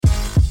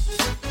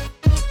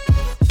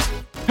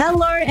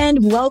Hello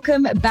and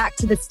welcome back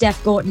to the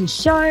Steph Gorton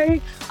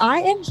Show. I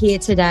am here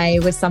today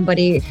with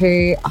somebody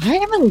who I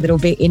am a little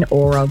bit in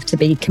awe of, to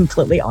be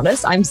completely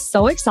honest. I'm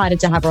so excited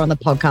to have her on the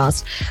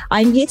podcast.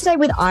 I'm here today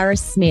with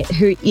Iris Smit,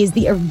 who is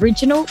the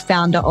original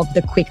founder of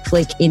The Quick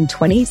Flick in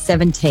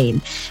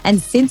 2017.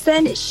 And since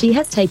then, she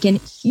has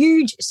taken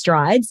huge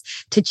strides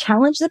to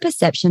challenge the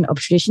perception of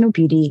traditional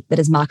beauty that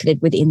is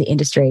marketed within the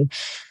industry.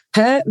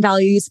 Her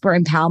values for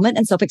empowerment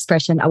and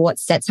self-expression are what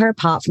sets her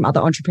apart from other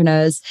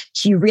entrepreneurs.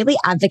 She really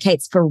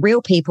advocates for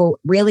real people,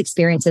 real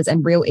experiences,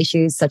 and real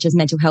issues such as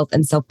mental health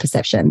and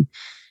self-perception.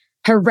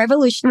 Her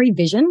revolutionary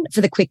vision for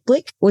the Quick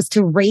Flick was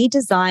to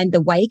redesign the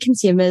way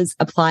consumers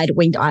applied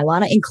winged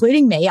eyeliner,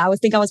 including me. I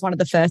think I was one of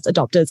the first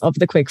adopters of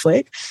the Quick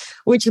Flick,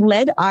 which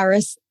led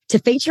Iris to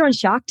feature on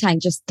Shark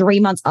Tank just 3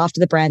 months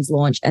after the brand's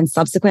launch and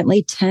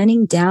subsequently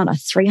turning down a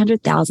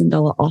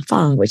 $300,000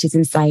 offer, which is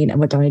insane and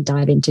we're going to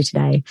dive into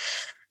today.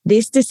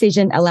 This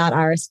decision allowed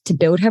Iris to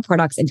build her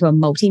products into a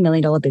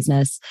multi-million-dollar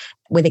business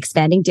with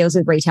expanding deals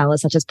with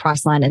retailers such as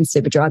Priceline and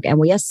Superdrug. And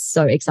we are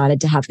so excited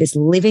to have this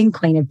living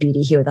queen of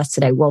beauty here with us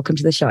today. Welcome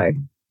to the show.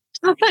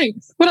 Oh,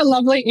 thanks. What a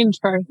lovely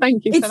intro.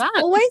 Thank you for that.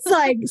 It's always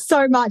like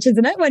so much,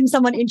 isn't it? When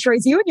someone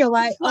intros you and you're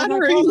like, oh my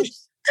gosh,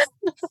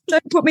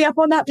 don't put me up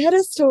on that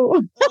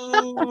pedestal.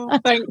 Oh,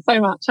 thanks so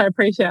much. I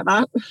appreciate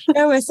that.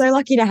 Yeah, we're so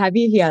lucky to have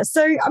you here.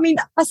 So, I mean,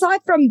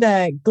 aside from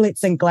the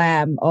glitz and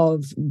glam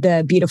of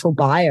the beautiful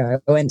bio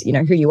and, you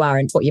know, who you are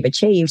and what you've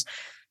achieved,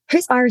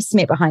 who's Iris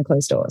Smit behind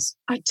closed doors?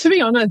 To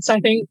be honest,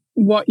 I think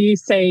what you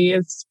see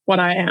is what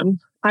I am.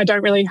 I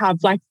don't really have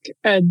like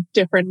a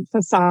different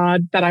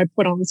facade that I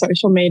put on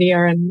social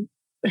media and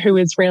who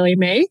is really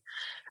me.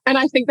 And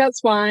I think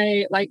that's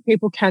why like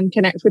people can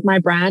connect with my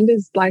brand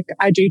is like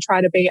I do try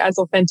to be as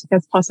authentic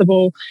as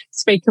possible,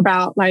 speak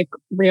about like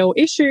real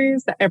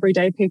issues that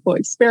everyday people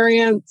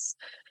experience.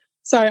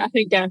 So I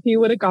think, yeah, if you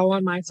were to go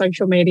on my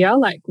social media,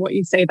 like what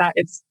you see, that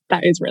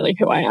is really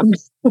who I am.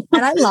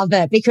 And I love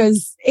it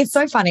because it's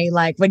so funny.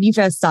 Like when you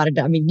first started,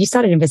 I mean, you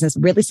started in business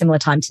really similar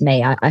time to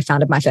me. I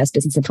founded my first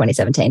business in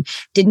 2017,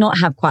 did not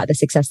have quite the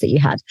success that you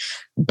had,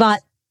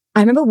 but I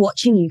remember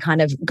watching you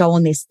kind of go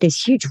on this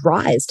huge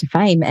rise to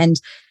fame. And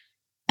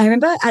I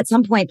remember at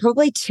some point,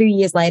 probably 2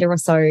 years later or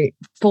so,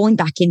 falling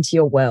back into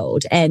your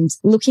world and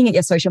looking at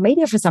your social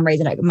media for some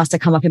reason. It must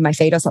have come up in my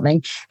feed or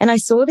something. And I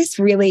saw this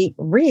really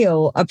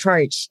real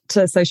approach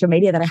to social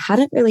media that I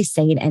hadn't really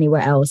seen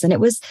anywhere else. And it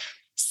was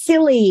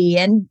silly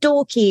and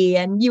dorky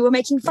and you were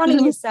making fun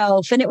of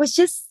yourself. And it was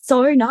just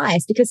so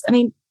nice because, I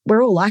mean,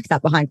 we're all like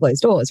that behind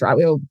closed doors, right?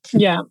 We all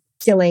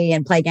silly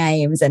and play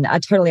games and are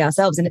totally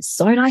ourselves. And it's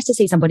so nice to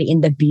see somebody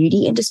in the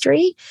beauty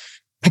industry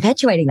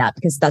perpetuating that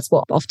because that's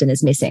what often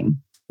is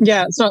missing.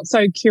 Yeah, it's not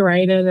so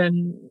curated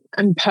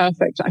and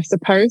perfect, I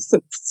suppose.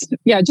 It's,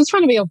 just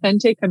trying to be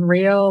authentic and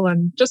real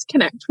and just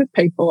connect with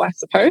people, I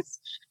suppose.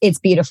 It's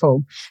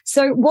beautiful.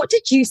 So what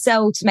did you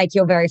sell to make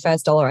your very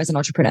first dollar as an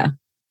entrepreneur?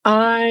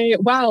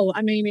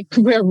 If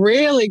we're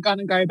really going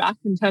to go back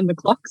and turn the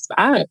clocks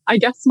back, I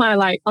guess my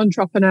like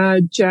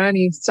entrepreneur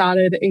journey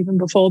started even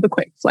before the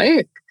Quick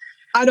Flick.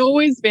 I'd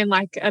always been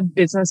like a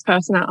business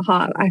person at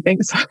heart, I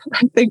think. So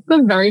I think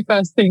the very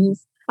first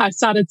things I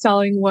started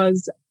selling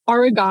was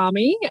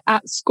origami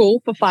at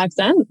school for 5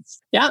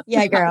 cents. Yeah.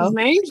 Yeah, girl. That was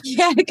me.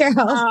 Yeah,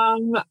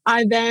 girl.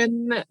 I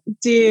then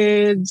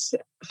did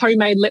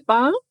homemade lip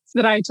balms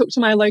that I took to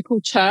my local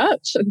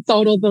church and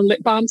sold all the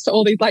lip balms to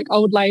all these like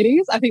old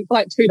ladies, I think for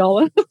like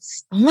 $2.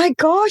 Oh my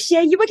gosh.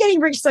 Yeah. You were getting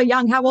rich so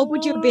young. How old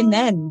would you have been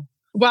then?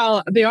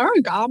 Well, the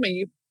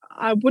origami,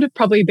 I would have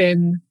probably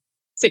been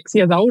 6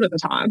 years old at the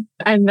time.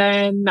 And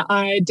then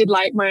I did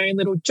like my own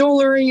little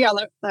jewelry. I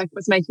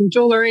was making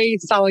jewelry,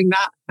 selling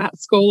that at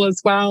school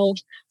as well.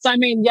 So, I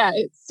mean, yeah,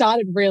 it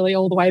started really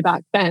all the way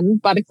back then.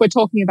 But if we're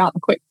talking about the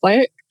Quick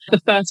Flick, the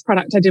first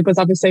product I did was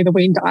obviously the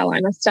winged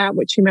eyeliner stamp,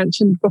 which you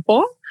mentioned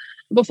before.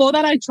 Before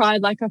that, I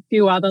tried like a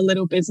few other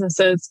little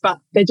businesses, but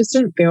they just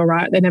didn't feel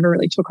right. They never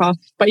really took off.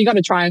 But you got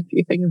to try a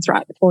few things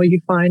right before you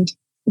find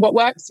what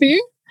works for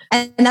you.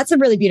 And that's a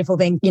really beautiful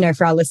thing, you know,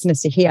 for our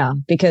listeners to hear,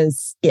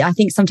 because I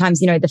think sometimes,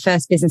 you know, the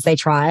first business they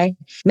try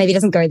maybe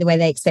doesn't go the way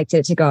they expected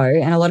it to go.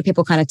 And a lot of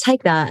people kind of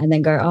take that and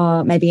then go,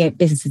 oh, maybe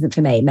business isn't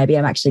for me. Maybe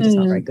I'm actually just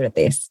not very good at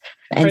this.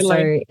 And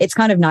so it's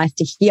kind of nice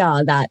to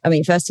hear that. I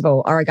mean, first of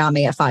all,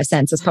 origami at 5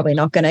 cents is probably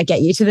not going to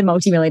get you to the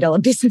multi-million-dollar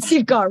business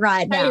you've got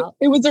right now.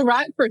 It was a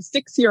right for a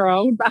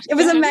 6-year-old back then.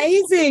 It was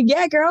amazing.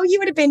 Yeah, girl, you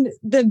would have been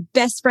the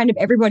best friend of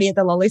everybody at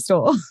the lolly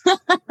store.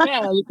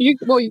 Yeah, you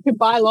could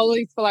buy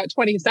lollies for like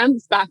 20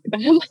 cents back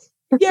then.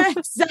 Yeah,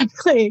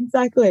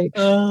 exactly.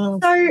 So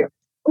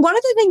one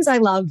of the things I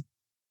love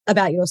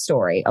about your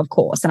story, of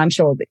course, and I'm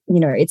sure that, you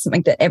know, it's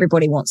something that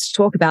everybody wants to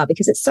talk about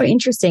because it's so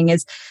interesting,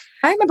 is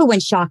I remember when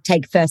Shark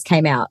Tank first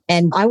came out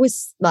and I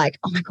was like,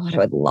 oh my God, I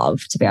would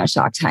love to be on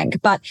Shark Tank.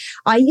 But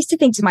I used to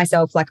think to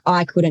myself, like,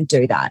 I couldn't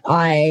do that.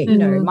 You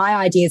know, my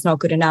idea is not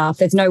good enough.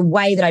 There's no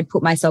way that I'd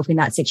put myself in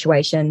that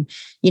situation,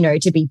 you know,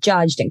 to be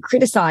judged and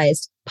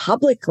criticized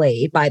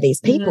publicly by these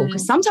people.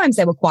 Because sometimes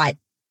they were quite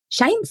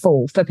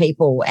shameful for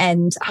people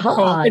and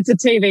hard. It's a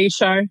TV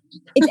show.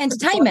 It's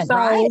entertainment,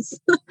 right?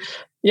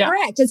 Yeah.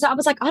 Correct. And so I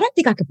was like, I don't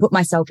think I could put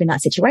myself in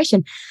that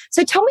situation.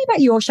 So tell me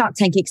about your Shark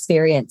Tank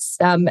experience.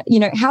 How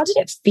did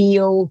it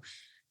feel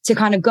to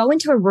kind of go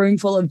into a room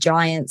full of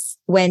giants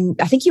when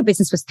I think your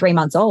business was 3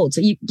 months old?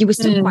 So you were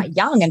still quite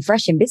young and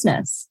fresh in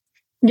business.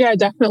 Yeah,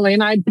 definitely.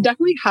 And I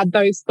definitely had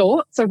those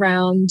thoughts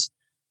around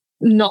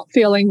not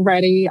feeling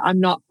ready. I'm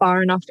not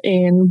far enough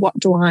in. What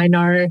do I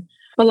know?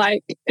 But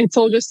like, it's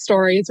all just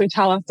stories we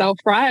tell ourselves,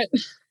 right?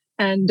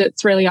 And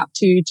it's really up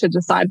to you to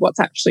decide what's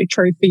actually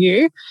true for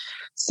you.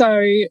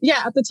 So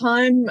yeah, at the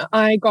time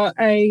I got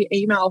a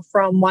email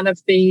from one of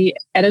the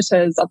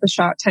editors of the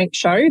Shark Tank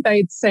show.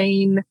 They'd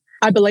seen,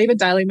 I believe, a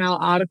Daily Mail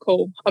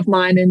article of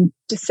mine in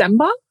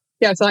December.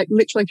 Yeah, so like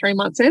literally 3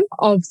 months in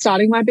of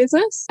starting my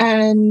business.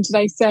 And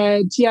they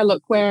said, yeah,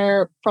 look,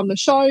 we're from the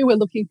show. We're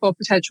looking for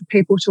potential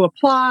people to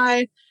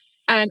apply.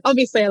 And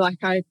obviously, like,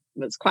 I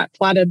was quite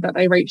flattered that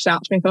they reached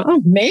out to me. I thought,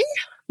 oh, me?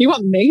 You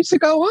want me to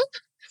go on?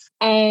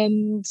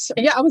 And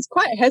yeah, I was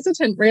quite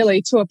hesitant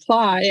really to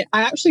apply.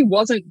 I actually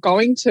wasn't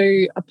going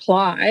to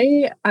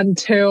apply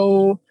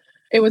until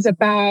it was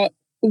about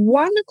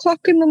 1 o'clock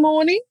in the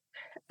morning.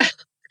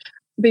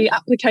 The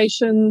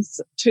applications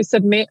to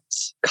submit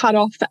cut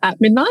off at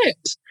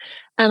midnight.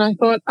 And I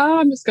thought,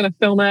 I'm just going to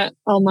film it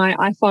on my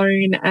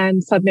iPhone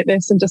and submit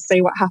this and just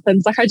see what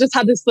happens. Like, I just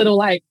had this little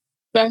like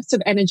burst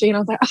of energy and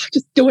I was like, oh,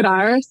 just do it,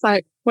 Iris.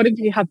 Like, what do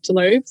you have to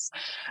lose?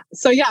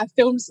 So yeah, I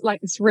filmed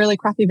like this really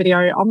crappy video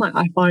on my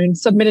iPhone,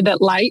 submitted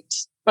it late,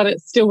 but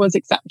it still was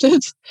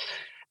accepted.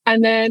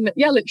 And then,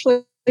 yeah,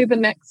 literally the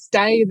next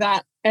day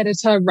that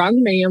editor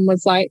rang me and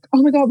was like,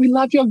 oh my God, we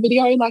love your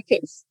video. Like,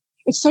 it's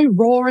so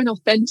raw and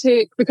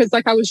authentic, because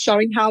like I was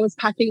showing how I was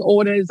packing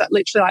orders at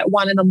literally like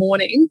 1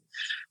 a.m.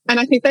 And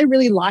I think they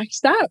really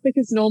liked that,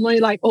 because normally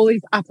like all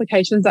these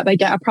applications that they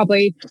get are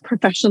probably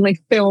professionally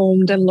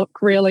filmed and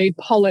look really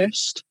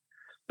polished.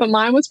 But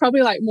mine was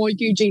probably like more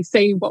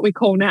UGC, what we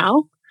call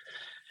now.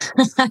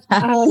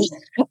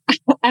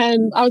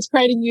 And I was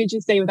creating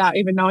UGC without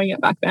even knowing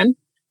it back then.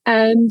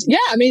 And yeah,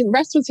 I mean,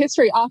 rest was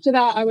history. After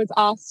that, I was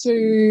asked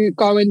to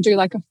go and do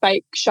like a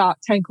fake Shark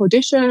Tank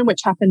audition,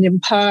 which happened in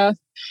Perth.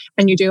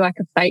 And you do like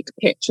a fake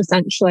pitch,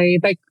 essentially.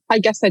 I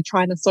guess they're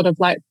trying to sort of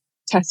like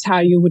test how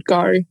you would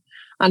go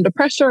under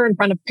pressure in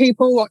front of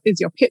people. What is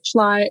your pitch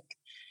like?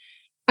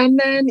 And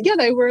then, yeah,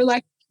 they were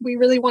like, we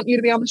really want you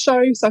to be on the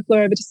show. So I flew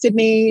over to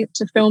Sydney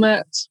to film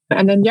it.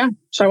 And then, yeah,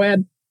 show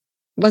aired.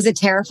 Was it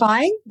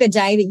terrifying the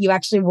day that you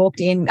actually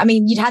walked in? I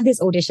mean, you'd had this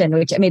audition,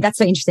 which, I mean, that's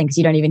so interesting because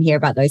you don't even hear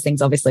about those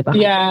things, obviously.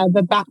 Yeah,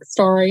 the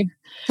backstory.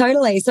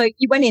 Totally. So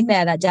you went in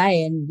there that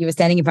day and you were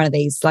standing in front of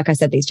these, like I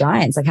said, these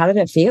giants. Like, how did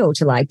it feel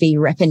to like be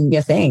repping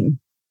your thing?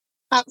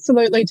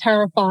 Absolutely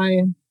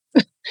terrifying.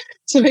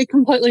 To be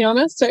completely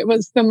honest, it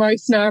was the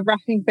most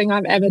nerve-wracking thing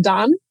I've ever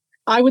done.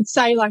 I would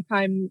say like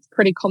I'm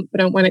pretty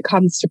confident when it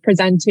comes to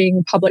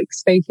presenting, public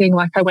speaking.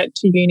 Like, I went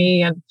to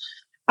uni and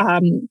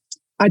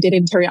I did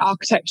interior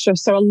architecture.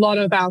 So a lot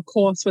of our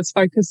course was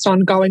focused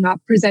on going up,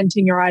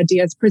 presenting your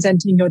ideas,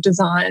 presenting your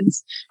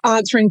designs,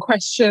 answering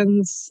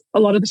questions.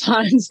 A lot of the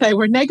times they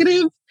were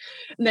negative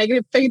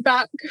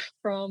feedback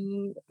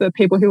from the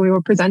people who we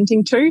were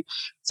presenting to.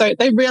 So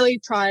they really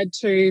tried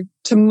to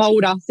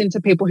mold us into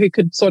people who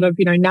could sort of,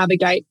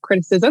 navigate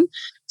criticism.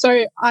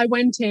 So I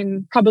went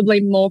in probably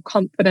more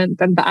confident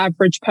than the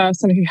average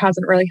person who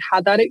hasn't really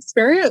had that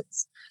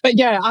experience. But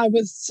yeah, I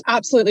was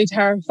absolutely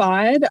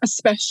terrified,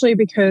 especially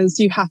because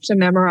you have to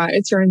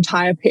memorize your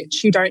entire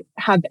pitch. You don't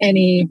have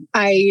any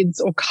aids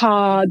or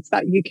cards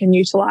that you can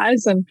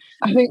utilize. And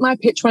I think my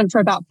pitch went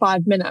for about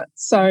 5 minutes.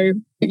 So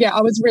yeah,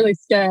 I was really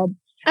scared.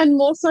 And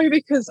more so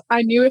because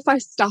I knew if I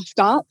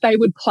stuffed up, they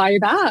would play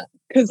that.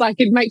 Because like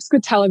it makes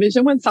good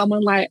television when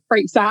someone like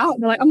freaks out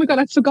and they're like, oh my God,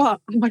 I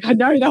forgot. I'm like, I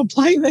know they'll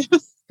play this.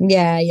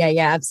 Yeah,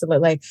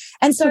 absolutely.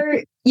 And so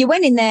you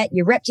went in there,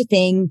 you repped your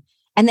thing.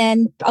 And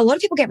then a lot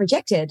of people get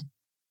rejected.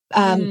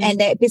 And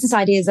their business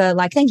ideas are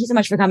like, thank you so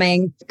much for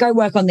coming. Go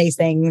work on these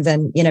things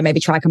and, maybe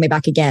try coming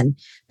back again.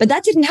 But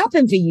that didn't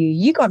happen for you.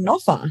 You got an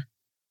offer.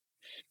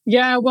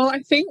 Yeah, well, I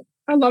think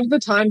a lot of the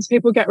times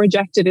people get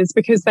rejected is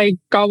because they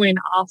go in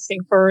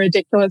asking for a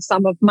ridiculous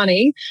sum of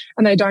money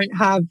and they don't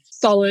have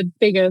solid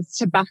figures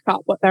to back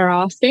up what they're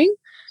asking.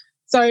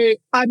 So,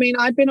 I mean,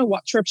 I'd been a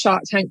watcher of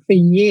Shark Tank for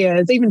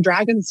years, even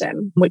Dragon's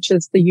Den, which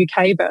is the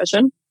UK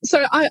version.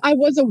 So I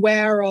was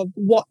aware of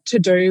what to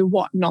do,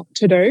 what not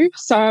to do.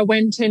 So I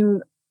went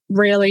in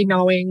really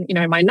knowing,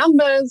 my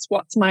numbers,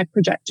 what's my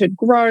projected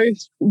growth,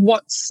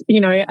 what's,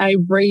 a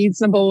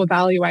reasonable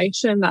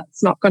evaluation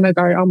that's not going to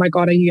go, oh my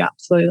God, are you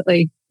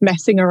absolutely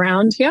messing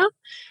around here?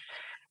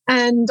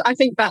 And I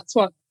think that's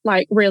what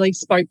like really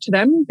spoke to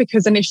them,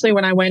 because initially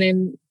when I went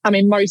in, I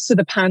mean, most of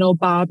the panel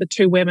bar the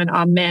 2 women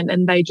are men,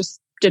 and they just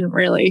didn't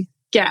really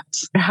get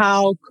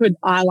how could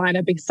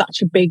eyeliner be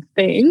such a big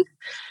thing,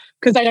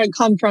 because they don't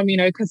come from,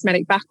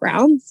 cosmetic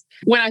backgrounds.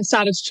 When I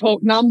started to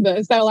talk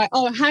numbers, they were like,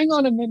 oh, hang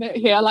on a minute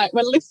here. Like,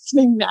 we're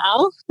listening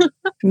now.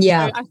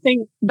 Yeah. So I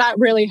think that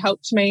really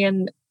helped me.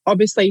 And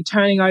obviously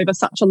turning over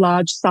such a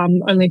large sum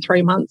only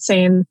 3 months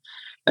in,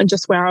 and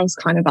just where I was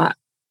kind of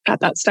at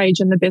that stage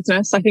in the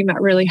business, I think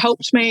that really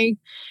helped me.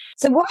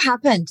 So what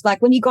happened?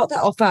 Like when you got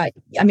that offer,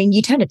 I mean,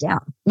 you turned it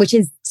down, which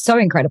is so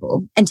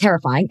incredible and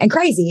terrifying and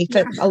crazy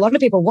for a lot of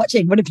people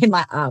watching would have been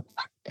like,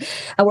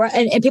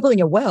 and people in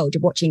your world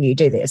watching you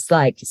do this.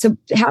 Like, so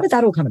how did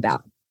that all come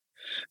about?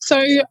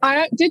 So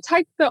I did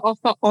take the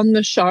offer on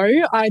the show.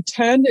 I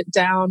turned it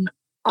down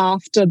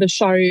after the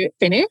show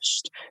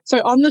finished. So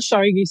on the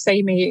show, you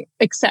see me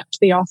accept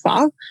the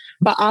offer,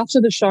 but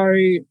after the show,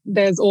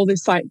 there's all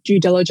this like due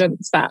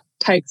diligence that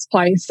takes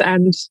place,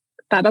 and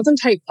that doesn't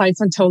take place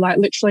until like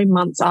literally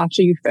months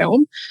after you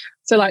film.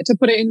 So like to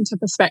put it into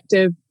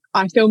perspective,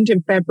 I filmed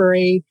in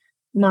February.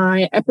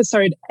 My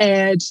episode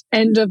aired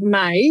end of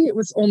May. It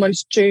was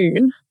almost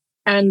June.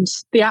 And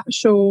the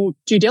actual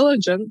due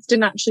diligence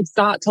didn't actually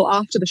start till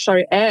after the show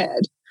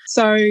aired.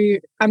 So,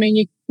 I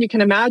mean, you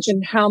can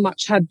imagine how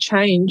much had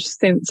changed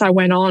since I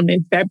went on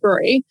in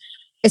February.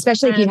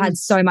 Especially if you had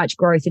so much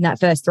growth in that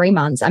first 3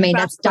 months. I mean,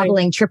 that's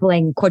doubling,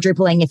 tripling,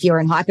 quadrupling if you're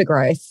in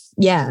hypergrowth.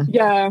 Yeah.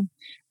 Yeah.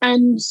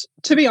 And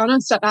to be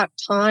honest, at that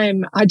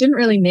time, I didn't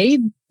really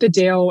need the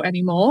deal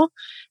anymore.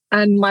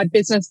 And my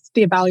business,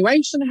 the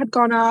evaluation had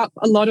gone up.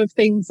 A lot of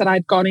things that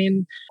I'd gone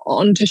in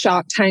onto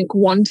Shark Tank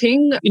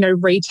wanting,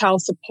 retail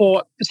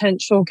support,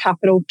 potential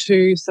capital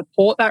to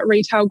support that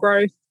retail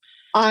growth.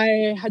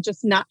 I had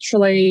just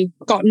naturally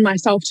gotten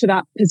myself to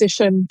that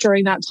position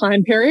during that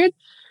time period.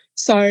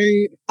 So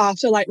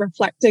after like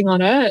reflecting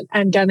on it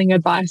and getting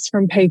advice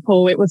from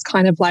people, it was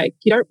kind of like,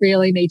 you don't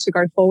really need to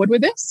go forward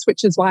with this,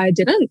 which is why I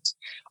didn't.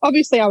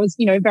 Obviously, I was,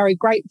 very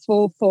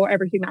grateful for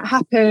everything that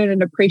happened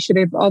and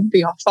appreciative of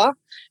the offer,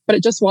 but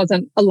it just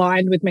wasn't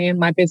aligned with me and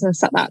my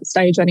business at that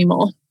stage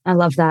anymore. I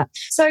love that.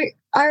 So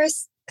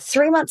Iris,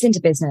 3 months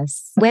into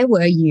business, where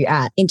were you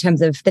at in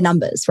terms of the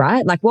numbers,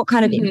 right? Like what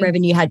kind of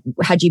revenue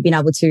had you been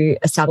able to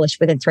establish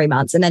within 3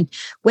 months? And then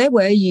where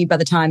were you by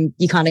the time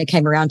you kind of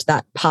came around to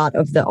that part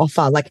of the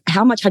offer? Like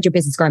how much had your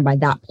business grown by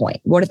that point?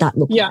 What did that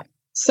look like?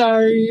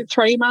 So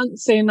 3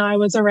 months in, I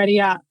was already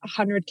at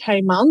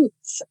 100K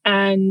months.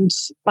 And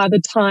by the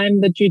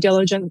time the due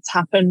diligence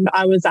happened,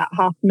 I was at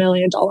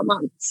 $500,000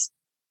 months.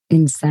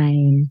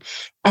 Insane.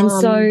 And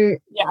so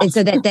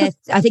that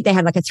I think they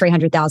had like a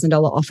 $300,000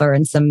 offer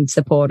and some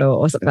support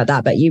or something like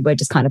that. But you were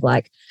just kind of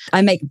like,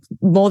 I make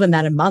more than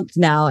that a month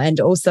now. And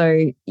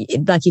also,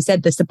 like you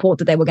said, the support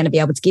that they were going to be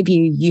able to give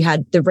you, you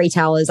had the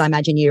retailers. I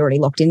imagine you already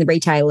locked in the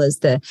retailers,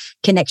 the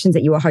connections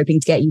that you were hoping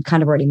to get, you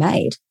kind of already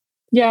made.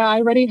 Yeah, I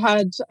already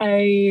had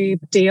a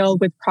deal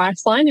with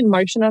Priceline in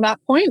motion at that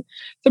point.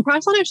 So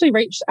Priceline actually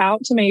reached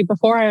out to me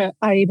before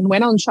I even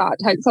went on Shark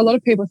Tank. So a lot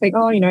of people think,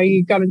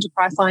 you got into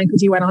Priceline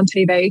because you went on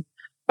TV.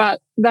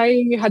 But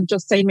they had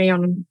just seen me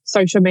on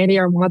social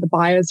media, and one of the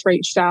buyers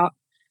reached out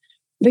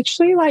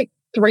literally like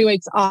 3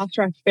 weeks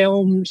after I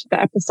filmed the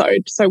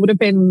episode. So it would have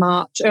been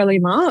early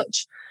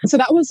March. So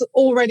that was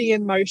already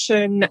in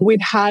motion.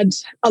 We'd had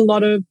a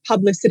lot of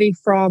publicity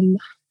from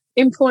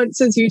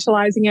influencers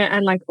utilizing it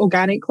and like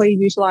organically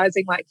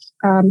utilizing like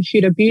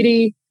Huda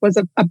Beauty was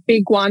a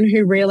big one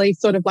who really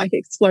sort of like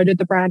exploded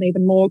the brand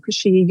even more because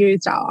she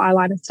used our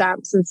eyeliner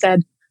stamps and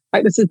said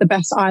like, this is the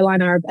best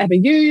eyeliner I've ever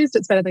used.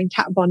 It's better than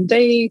Kat Von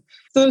D.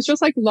 So it was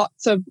just like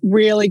lots of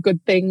really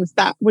good things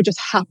that were just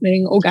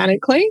happening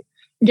organically.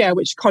 Yeah,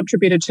 which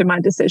contributed to my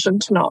decision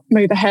to not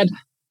move ahead.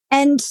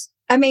 And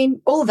I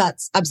mean, all of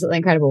that's absolutely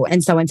incredible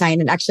and so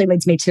insane. It actually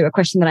leads me to a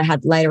question that I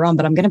had later on,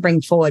 but I'm going to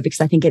bring forward because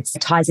I think it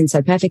ties in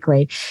so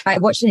perfectly. I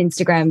watched an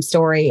Instagram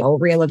story or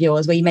reel of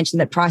yours where you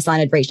mentioned that Priceline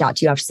had reached out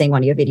to you after seeing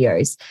one of your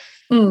videos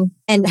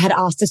and had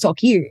asked to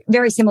stock you.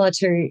 Very similar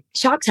to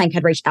Shark Tank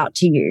had reached out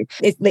to you.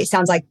 It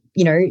sounds like,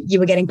 you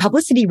were getting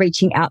publicity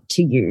reaching out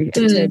to you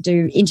to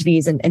do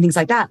interviews and things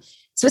like that.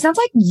 So it sounds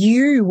like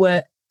you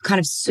were kind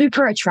of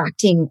super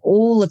attracting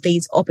all of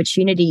these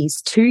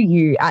opportunities to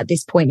you at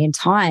this point in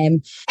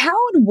time. How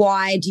and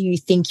why do you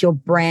think your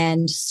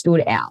brand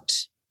stood out?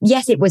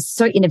 Yes, it was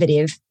so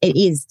innovative. It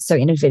is so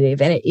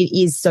innovative and it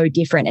is so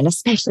different. And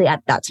especially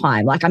at that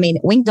time, like, I mean,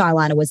 winged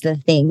eyeliner was the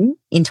thing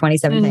in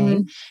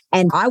 2017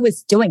 and I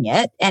was doing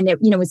it and it,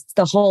 was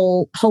the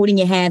whole holding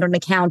your hand on the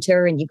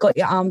counter and you've got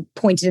your arm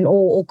pointed in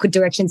all awkward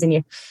directions and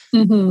you're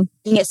making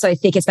it so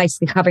thick, it's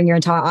basically covering your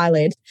entire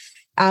eyelid.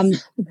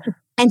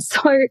 And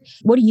so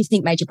what do you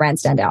think made your brand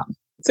stand out?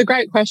 It's a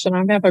great question.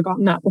 I've never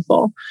gotten that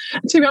before.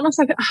 To be honest,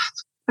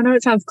 I know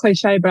it sounds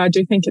cliche, but I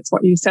do think it's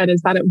what you said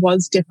is that it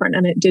was different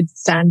and it did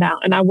stand out.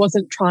 And I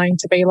wasn't trying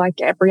to be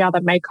like every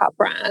other makeup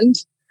brand.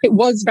 It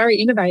was very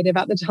innovative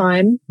at the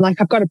time. Like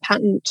I've got a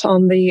patent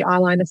on the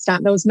eyeliner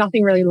stamp. There was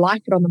nothing really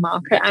like it on the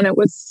market. And it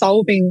was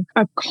solving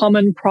a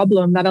common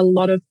problem that a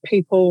lot of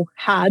people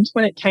had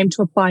when it came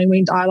to applying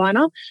winged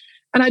eyeliner.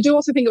 And I do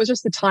also think it was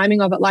just the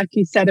timing of it. Like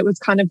you said, it was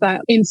kind of that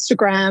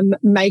Instagram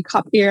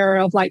makeup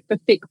era of like the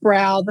thick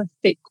brow, the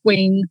thick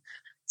wing.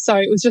 So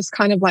it was just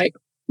kind of like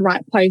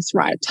right place,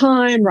 right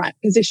time, right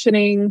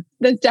positioning.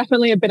 There's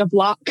definitely a bit of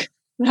luck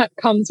that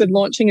comes with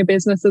launching a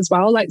business as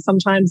well. Like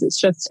sometimes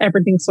it's just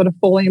everything sort of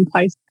falling in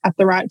place at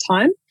the right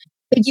time.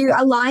 But you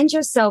aligned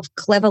yourself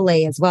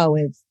cleverly as well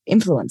with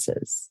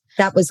influencers.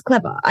 That was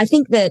clever. I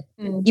think that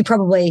you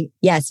probably,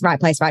 yes, right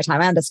place, right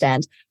time. I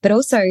understand. But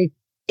also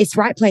it's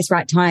right place,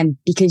 right time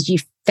because you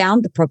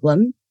found the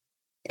problem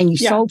and you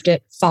solved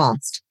it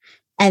fast.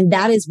 And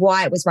that is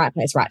why it was right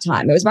place, right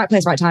time. It was right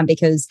place, right time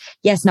because,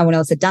 yes, no one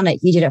else had done it.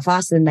 You did it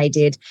faster than they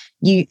did.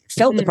 You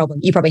felt the problem.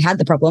 You probably had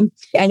the problem.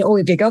 And all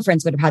of your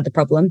girlfriends would have had the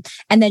problem.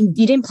 And then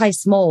you didn't play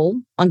small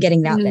on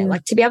getting that there.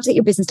 Like to be able to get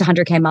your business to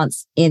 100K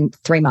months in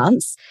 3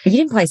 months, you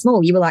didn't play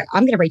small. You were like,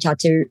 I'm going to reach out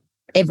to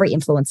every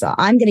influencer.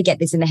 I'm going to get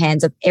this in the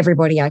hands of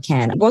everybody I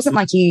can. It wasn't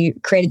like you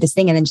created this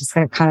thing and then just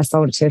kind of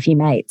sold it to a few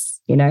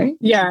mates, you know?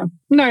 Yeah,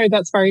 no,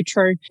 that's very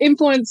true.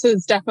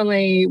 Influencers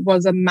definitely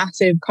was a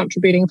massive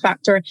contributing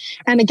factor.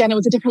 And again, it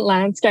was a different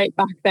landscape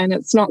back then.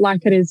 It's not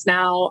like it is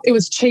now. It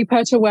was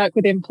cheaper to work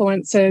with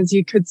influencers.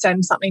 You could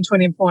send something to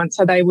an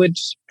influencer. They would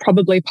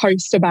probably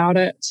post about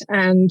it.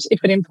 And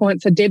if an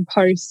influencer did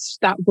post,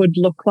 that would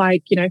look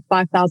like,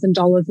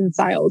 $5,000 in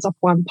sales off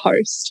one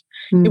post.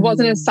 It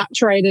wasn't as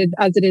saturated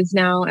as it is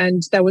now.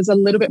 And there was a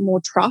little bit more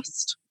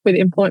trust with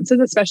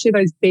influencers, especially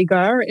those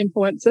bigger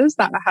influencers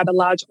that had a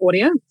large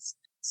audience.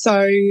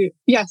 So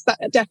yes, that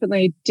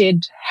definitely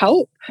did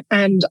help.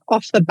 And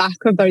off the back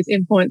of those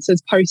influencers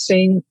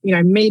posting,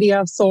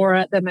 media saw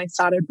it. Then they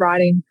started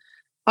writing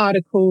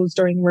articles,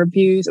 doing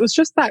reviews. It was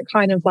just that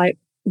kind of like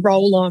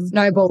roll on.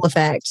 Snowball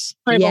effect.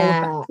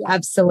 Yeah,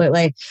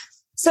 absolutely.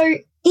 So in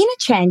a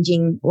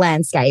changing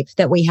landscape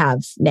that we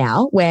have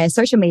now where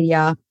social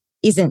media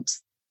isn't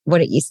what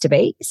it used to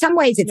be, some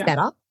ways it's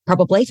better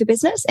probably for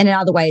business. And in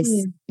other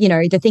ways,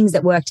 the things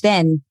that worked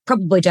then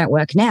probably don't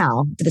work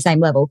now to the same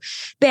level.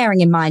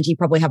 Bearing in mind, you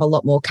probably have a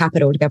lot more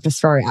capital to be able to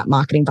throw out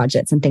marketing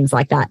budgets and things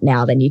like that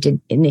now than you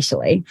did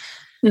initially.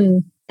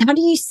 How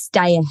do you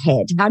stay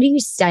ahead? How do you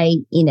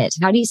stay in it?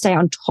 How do you stay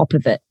on top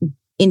of it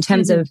in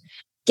terms of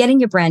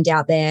getting your brand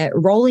out there,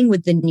 rolling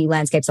with the new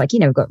landscapes? Like,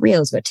 we've got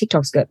Reels, we've got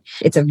TikTok's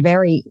it's a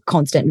very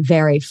constant,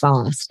 very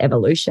fast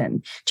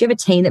evolution. Do you have a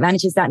team that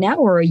manages that now,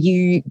 or do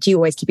you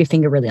always keep your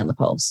finger really on the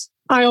pulse?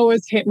 I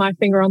always keep my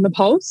finger on the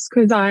pulse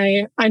because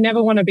I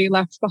never want to be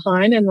left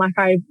behind. And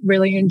I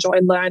really enjoy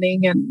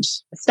learning and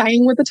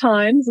staying with the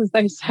times, as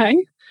they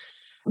say.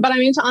 But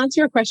to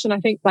answer your question, I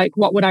think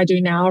what would I do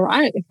now,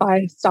 right? If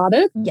I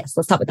started? Yes,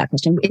 let's start with that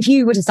question. If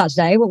you were to start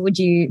today, what would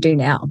you do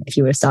now if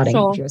you were starting,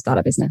 if you were a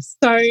startup business?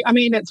 So,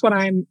 it's what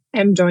I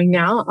am doing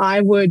now.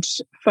 I would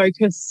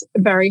focus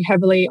very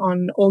heavily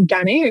on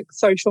organic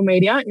social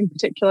media, in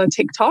particular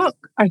TikTok.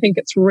 I think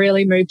it's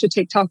really moved to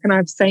TikTok, and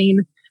I've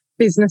seen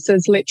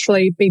businesses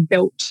literally be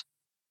built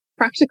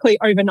practically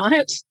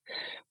overnight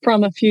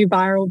from a few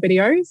viral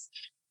videos.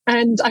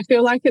 And I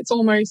feel like it's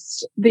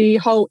almost the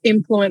whole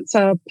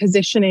influencer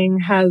positioning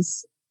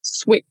has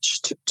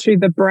switched to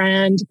the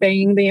brand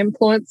being the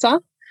influencer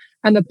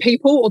and the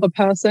people or the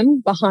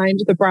person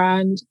behind the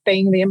brand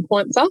being the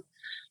influencer.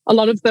 A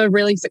lot of the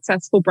really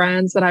successful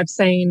brands that I've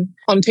seen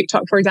on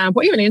TikTok, for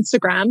example, even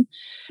Instagram,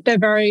 they're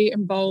very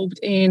involved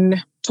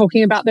in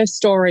talking about their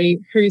story,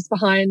 who's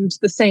behind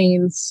the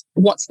scenes,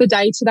 what's the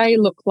day-to-day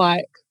look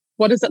like,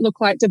 what does it look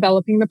like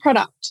developing the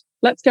product.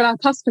 Let's get our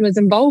customers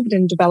involved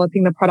in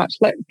developing the product.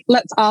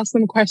 Let's ask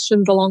them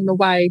questions along the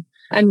way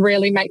and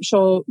really make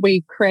sure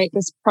we create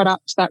this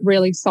product that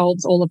really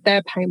solves all of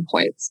their pain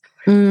points.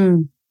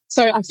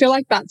 So I feel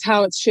like that's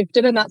how it's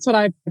shifted. And that's what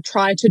I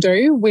try to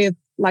do with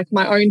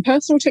my own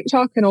personal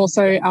TikTok, and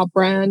also our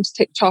brand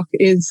TikTok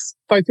is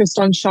focused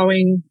on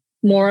showing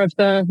more of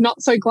the not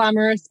so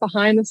glamorous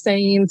behind the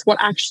scenes, what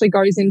actually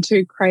goes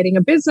into creating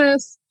a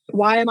business.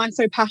 Why am I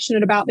so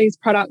passionate about these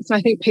products? And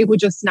I think people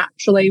just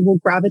naturally will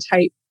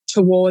gravitate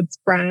towards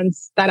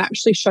brands that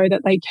actually show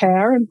that they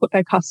care and put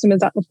their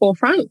customers at the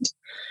forefront.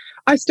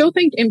 I still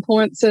think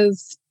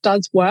influencers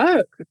does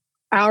work.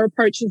 Our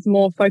approach is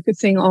more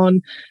focusing on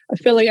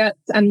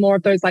affiliates and more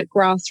of those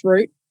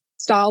grassroots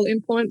style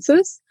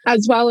influencers,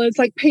 as well as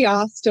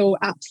PR still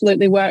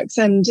absolutely works.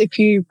 And if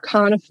you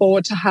can't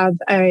afford to have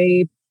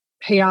a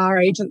PR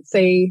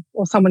agency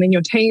or someone in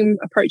your team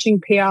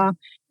approaching PR,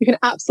 you can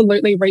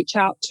absolutely reach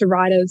out to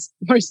writers.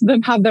 Most of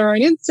them have their own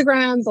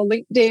Instagrams or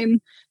LinkedIn.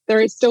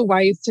 There is still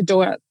ways to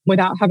do it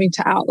without having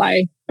to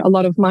outlay a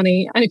lot of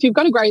money. And if you've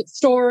got a great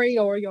story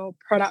or your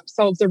product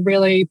solves a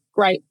really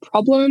great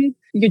problem,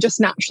 you're just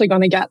naturally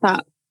going to get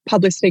that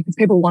publicity because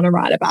people want to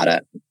write about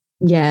it.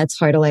 Yeah,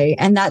 totally.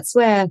 And that's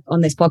where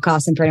on this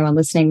podcast, and for anyone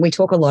listening, we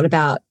talk a lot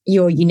about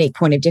your unique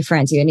point of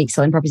difference, your unique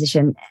selling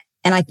proposition.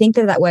 And I think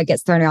that word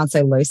gets thrown around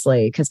so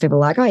loosely because people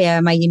are like, oh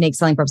yeah, my unique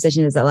selling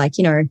proposition is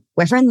that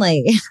we're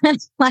friendly.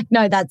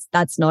 No,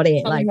 that's not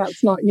it.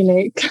 That's not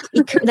unique.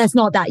 That's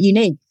not that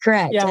unique.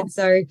 Correct. Yeah. And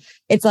so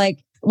it's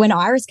when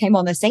Iris came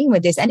on the scene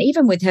with this, and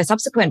even with her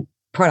subsequent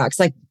products,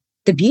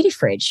 the beauty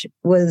fridge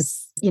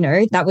was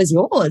that was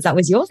yours. That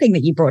was your thing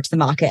that you brought to the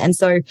market. And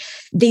so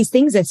these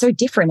things are so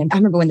different. And I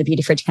remember when the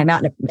beauty fridge came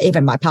out, and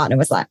even my partner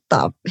was like,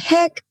 the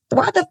heck?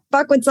 Why the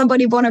fuck would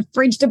somebody want a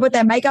fridge to put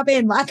their makeup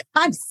in? Like,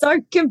 I'm so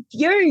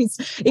confused.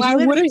 Why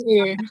wouldn't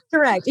you?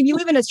 Correct. If you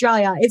live in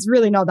Australia, it's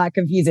really not that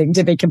confusing,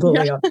 to be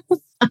completely honest.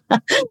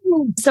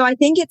 So I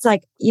think it's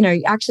like,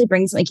 actually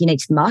bring something unique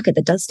to the market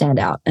that does stand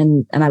out.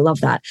 And I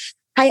love that.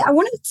 Hey, I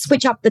want to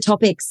switch up the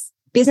topics.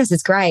 Business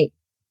is great,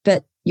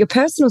 but your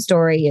personal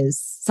story is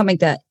something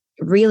that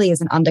really is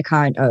an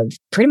undercurrent of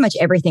pretty much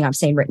everything I've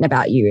seen written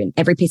about you and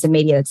every piece of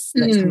media that's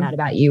come out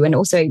about you, and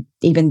also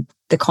even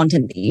the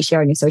content that you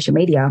share on your social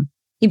media.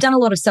 You've done a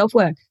lot of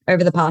self-work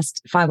over the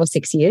past 5 or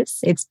 6 years.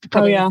 It's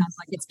probably sounds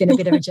like it's been a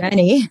bit of a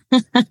journey.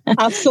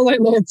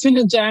 Absolutely. It's been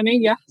a journey.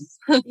 Yes.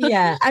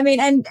 Yeah. I mean,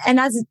 and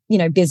as,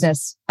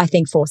 business, I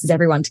think forces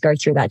everyone to go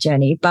through that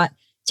journey. But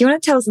do you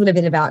want to tell us a little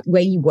bit about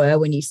where you were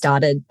when you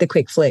started the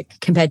Quick Flick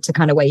compared to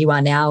kind of where you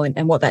are now,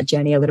 and what that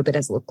journey a little bit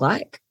has looked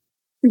like?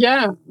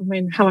 Yeah. I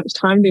mean, how much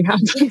time do you have?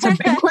 That's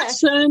a big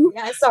question.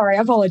 Yeah, sorry.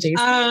 Apologies.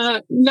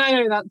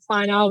 No, that's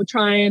fine. I'll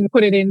try and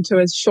put it into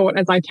as short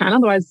as I can.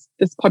 Otherwise,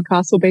 this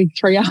podcast will be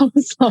 3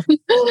 hours long.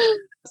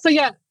 So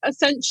yeah,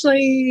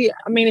 essentially,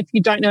 I mean, if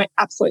you don't know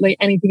absolutely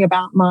anything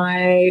about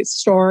my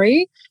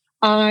story,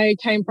 I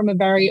came from a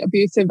very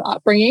abusive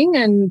upbringing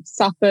and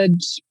suffered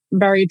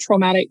very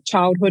traumatic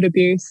childhood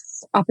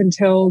abuse up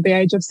until the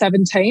age of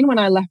 17 when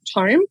I left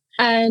home.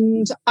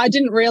 And I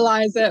didn't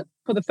realize it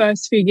for the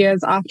first few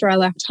years after I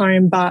left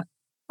home, but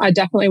I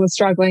definitely was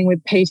struggling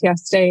with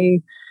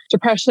PTSD,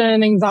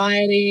 depression,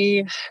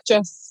 anxiety,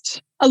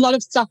 just a lot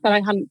of stuff that I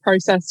hadn't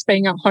processed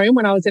being at home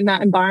when I was in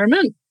that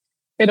environment.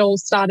 It all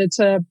started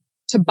to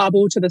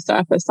bubble to the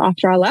surface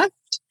after I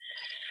left.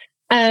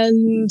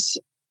 And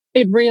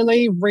it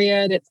really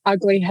reared its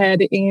ugly head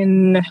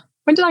in,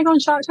 when did I go on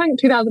Shark Tank?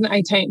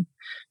 2018.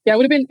 Yeah,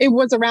 it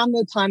was around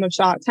the time of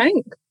Shark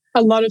Tank.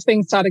 A lot of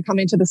things started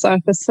coming to the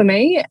surface for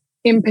me,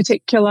 in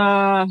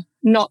particular,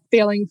 not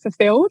feeling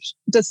fulfilled,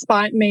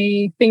 despite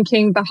me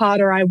thinking the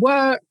harder I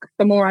work,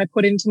 the more I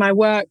put into my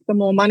work, the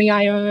more money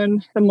I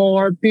earn, the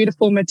more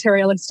beautiful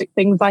materialistic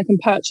things I can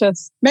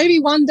purchase. Maybe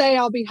one day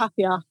I'll be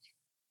happier.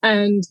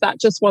 And that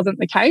just wasn't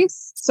the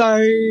case.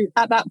 So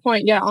at that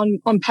point, yeah,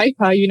 on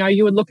paper,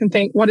 you would look and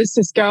think, what is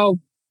this girl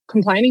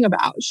complaining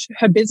about?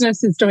 Her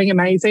business is doing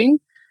amazing.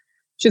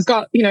 She's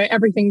got,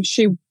 everything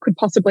she could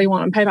possibly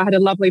want on paper. I had a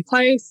lovely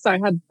place. I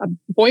had a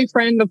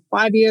boyfriend of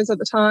 5 years at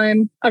the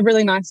time, a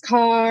really nice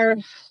car.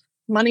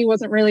 Money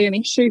wasn't really an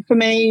issue for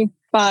me.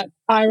 But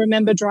I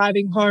remember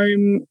driving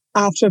home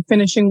after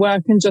finishing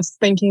work and just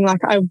thinking,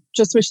 like, I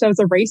just wish there was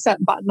a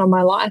reset button on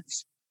my life.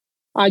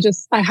 I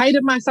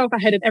hated myself. I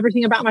hated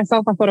everything about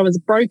myself. I thought I was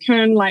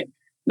broken. Like,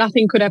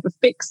 nothing could ever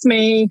fix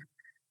me.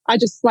 I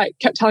just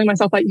kept telling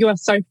myself, you are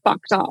so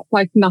fucked up.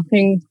 Like,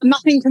 nothing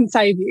can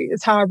save you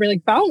is how I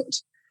really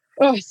felt.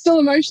 Oh, it's still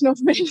emotional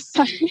for me to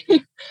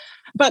say.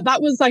 But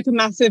that was a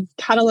massive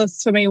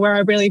catalyst for me where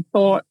I really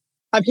thought,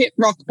 I've hit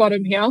rock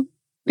bottom here.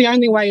 The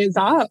only way is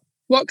up.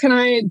 What can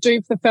I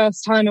do for the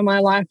first time in my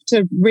life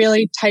to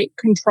really take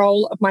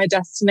control of my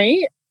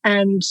destiny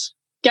and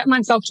get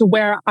myself to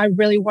where I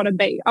really want to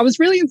be? I was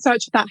really in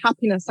search of that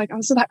happiness. I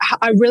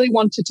really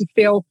wanted to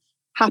feel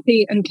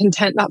happy and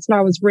content. That's what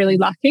I was really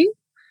lacking.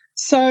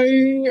 So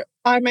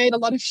I made a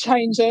lot of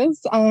changes.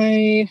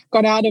 I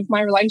got out of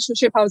my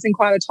relationship. I was in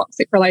quite a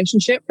toxic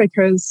relationship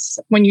because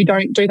when you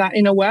don't do that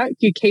inner work,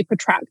 you keep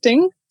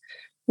attracting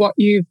what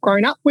you've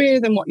grown up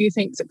with and what you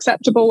think is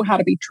acceptable, how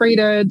to be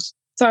treated.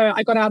 So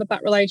I got out of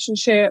that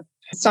relationship,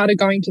 started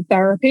going to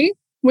therapy,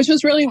 which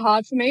was really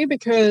hard for me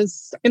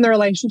because in the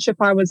relationship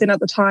I was in at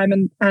the time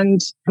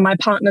and my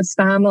partner's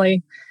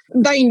family,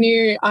 they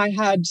knew I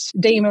had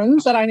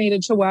demons that I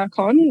needed to work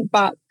on,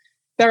 but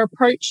their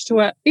approach to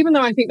it, even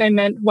though I think they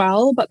meant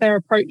well, but their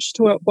approach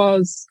to it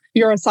was,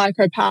 you're a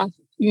psychopath,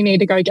 you need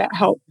to go get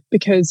help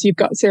because you've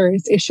got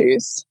serious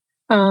issues.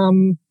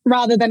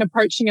 Rather than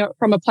approaching it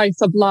from a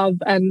place of love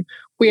and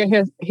we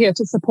are here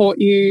to support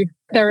you,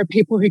 there are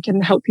people who can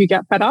help you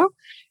get better.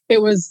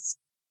 It was,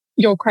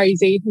 you're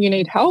crazy, you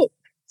need help.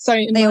 So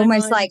they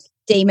almost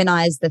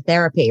demonize the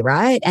therapy,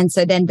 right? And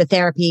so then the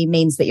therapy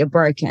means that you're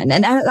broken.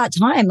 And at that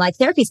time,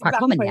 therapy is quite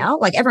common now.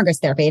 Everyone goes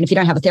to therapy. And if you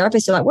don't have a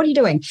therapist, you're like, what are you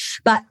doing?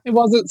 But it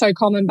wasn't so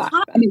common back.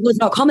 It was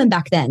not common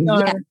back then. No.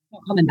 Yeah,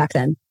 not common back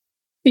then.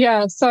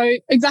 Yeah. So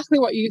exactly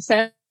what you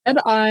said.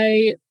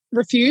 I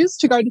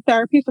refused to go to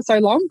therapy for so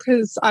long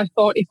because I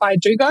thought if I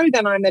do go,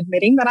 then I'm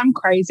admitting that I'm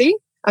crazy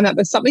and that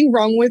there's something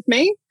wrong with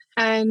me.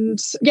 And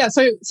yeah,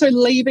 so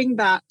leaving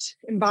that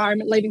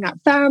environment, leaving that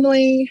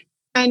family,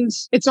 and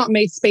it's not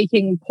me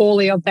speaking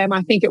poorly of them.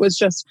 I think it was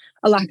just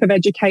a lack of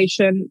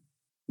education,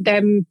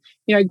 them,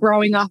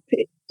 growing up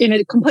in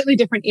a completely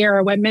different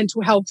era where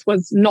mental health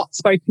was not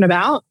spoken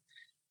about.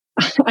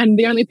 And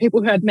the only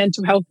people who had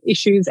mental health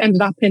issues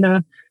ended up in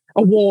a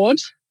ward.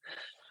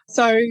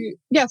 So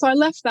yeah, so I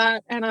left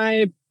that and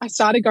I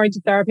started going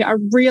to therapy. I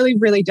really,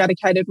 really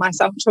dedicated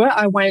myself to it.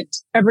 I went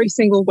every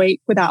single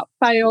week without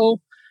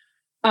fail.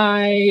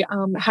 I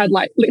had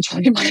like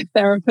literally my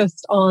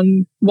therapist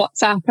on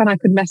WhatsApp and I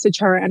could message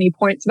her at any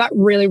point. So that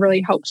really,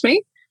 really helped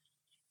me.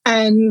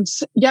 And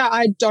yeah,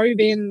 I dove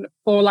in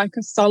for like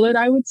a solid,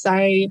 I would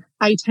say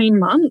 18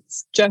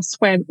 months, just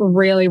went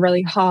really,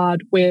 really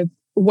hard with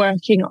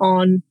working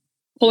on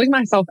pulling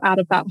myself out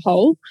of that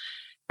hole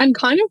and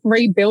kind of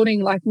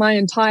rebuilding like my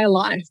entire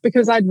life,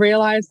 because I'd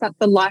realized that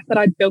the life that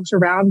I'd built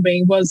around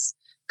me was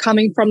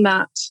coming from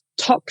that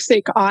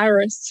toxic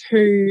Iris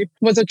who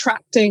was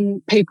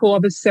attracting people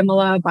of a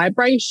similar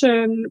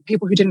vibration,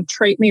 people who didn't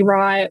treat me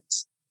right,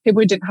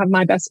 people who didn't have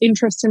my best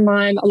interest in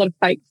mind, a lot of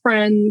fake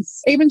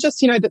friends, even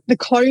just, you know, the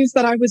clothes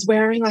that I was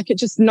wearing, like it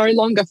just no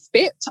longer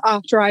fit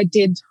after I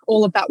did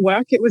all of that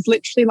work. It was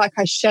literally like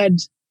I shed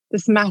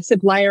this massive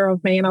layer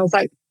of me and I was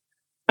like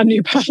a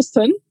new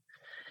person.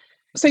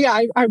 So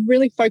yeah, I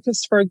really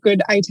focused for a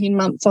good 18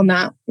 months on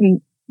that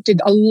and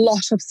did a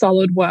lot of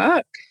solid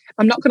work.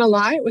 I'm not going to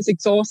lie, it was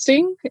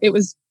exhausting. It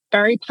was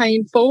very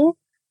painful.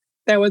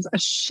 There was a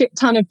shit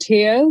ton of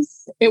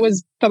tears. It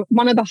was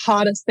one of the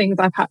hardest things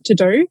I've had to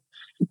do.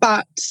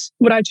 But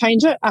would I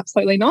change it?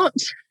 Absolutely not.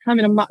 I'm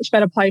in a much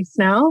better place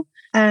now.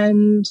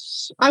 And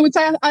I would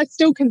say I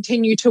still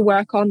continue to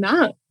work on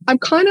that.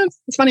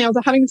 It's funny, I was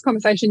having this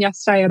conversation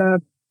yesterday at a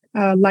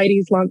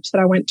ladies' lunch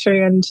that I went to,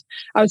 and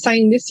I was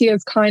saying this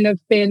year's kind of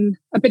been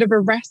a bit of a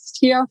rest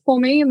year for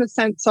me in the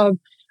sense of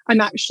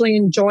I'm actually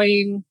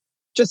enjoying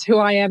just who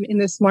I am in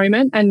this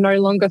moment and no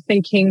longer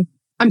thinking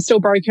I'm still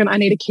broken, I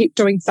need to keep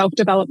doing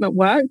self-development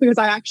work, because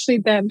I actually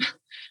then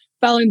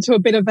fell into a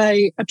bit of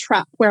a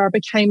trap where I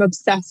became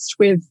obsessed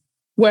with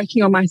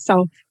working on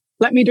myself.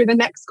 Let me do the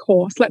next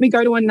course. Let me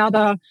go to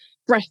another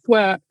breath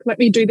work. Let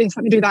me do this.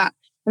 Let me do that.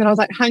 And then I was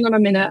like, hang on a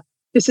minute.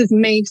 This is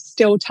me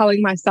still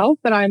telling myself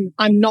that I'm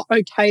not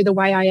okay the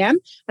way I am,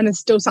 and there's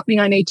still something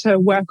I need to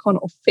work on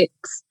or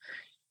fix.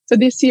 So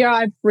this year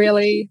I've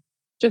really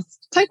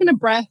just taken a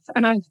breath,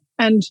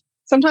 and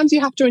sometimes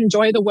you have to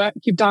enjoy the work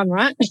you've done,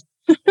 right?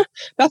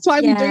 That's why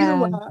we do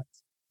the work.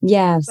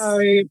 Yes. So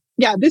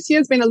yeah, this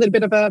year's been a little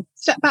bit of a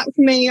step back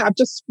for me. I've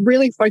just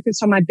really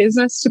focused on my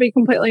business, to be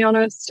completely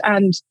honest,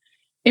 and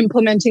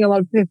implementing a lot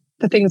of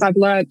the things I've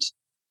learned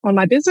on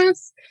my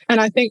business.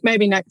 And I think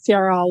maybe next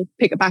year I'll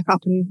pick it back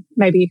up and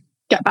maybe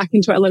get back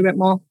into it a little bit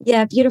more.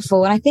 Yeah,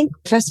 beautiful. And I think,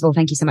 first of all,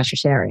 thank you so much for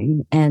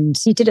sharing. And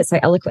you did it so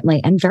eloquently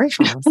and very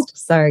fast.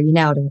 So you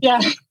nailed it. Yeah.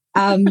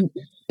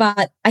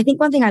 But I think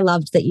one thing I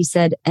loved that you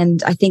said,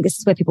 and I think this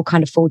is where people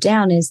kind of fall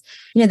down, is,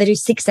 you know, they do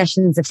 6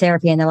 sessions of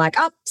therapy and they're like,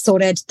 oh,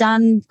 sorted,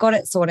 done, got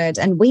it sorted.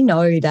 And we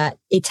know that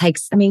it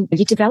takes, I mean,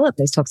 you develop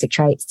those toxic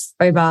traits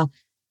over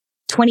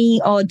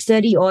 20 odd,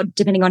 30 odd,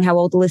 depending on how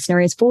old the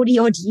listener is, 40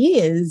 odd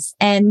years.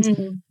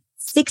 And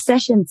 6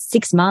 sessions,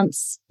 6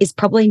 months is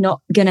probably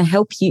not going to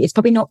help you. It's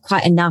probably not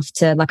quite enough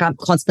to, like, I'm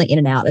constantly in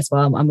and out as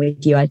well. I'm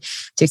with you. I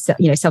do,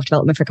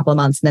 self-development for a couple of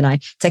months, and then I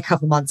take a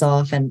couple of months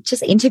off and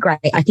just integrate.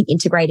 I think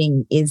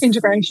integrating is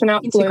integration.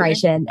 Absolutely.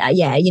 Integration.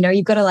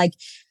 You've got to, like,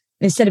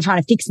 instead of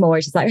trying to fix more,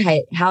 it's just like,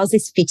 hey, how's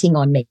this fitting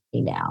on me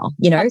now?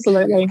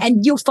 Absolutely.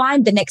 And you'll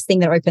find the next thing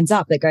that opens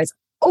up that goes,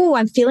 oh,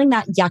 I'm feeling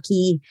that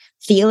yucky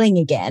feeling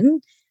again.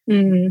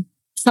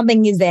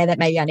 Something is there that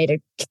maybe I need to,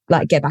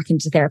 like, get back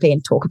into therapy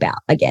and talk about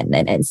again.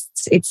 And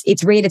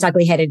it's reared its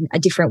ugly head in a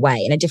different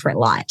way, in a different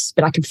light,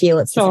 but I can feel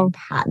it's the same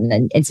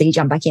pattern. And so you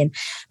jump back in.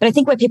 But I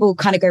think where people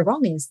kind of go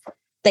wrong is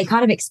they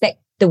kind of expect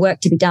the work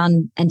to be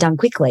done and done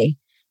quickly.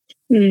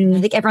 I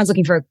think everyone's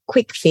looking for a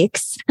quick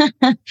fix.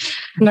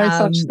 No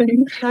such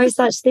thing. No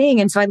such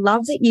thing. And so I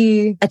love that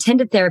you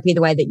attended therapy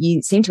the way that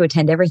you seem to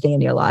attend everything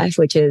in your life,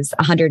 which is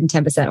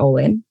 110% all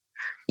in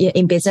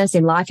business,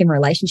 in life, in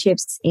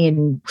relationships,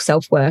 in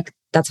self-work.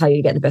 That's how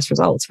you get the best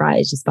results, right?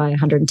 It's just by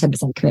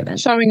 110% commitment.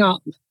 Showing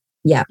up.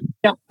 Yeah.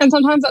 Yeah. And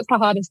sometimes that's the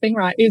hardest thing,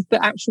 right? Is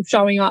the actual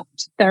showing up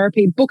to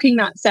therapy, booking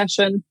that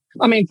session.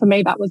 I mean, for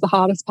me, that was the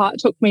hardest part.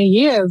 It took me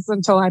years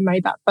until I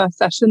made that first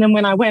session. And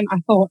when I went, I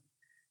thought,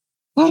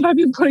 why have I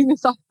been putting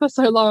this off for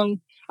so long?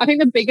 I think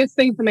the biggest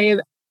thing for me,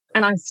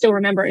 and I still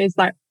remember, is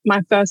like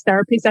my first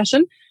therapy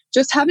session,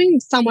 just having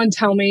someone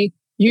tell me,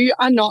 you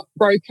are not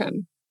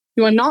broken.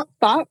 You are not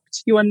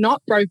fucked. You are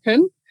not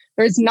broken.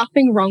 There is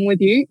nothing wrong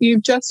with you.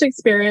 You've just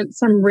experienced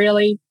some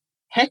really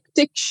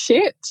hectic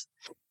shit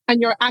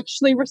and you're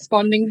actually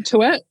responding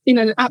to it in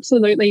an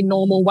absolutely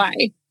normal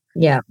way.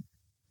 Yeah.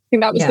 I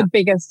think that was the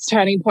biggest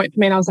turning point for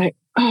me. And I was like,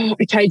 oh,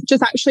 okay.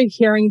 Just actually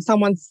hearing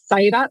someone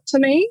say that to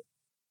me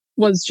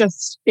was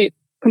just, it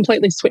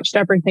completely switched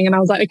everything. And I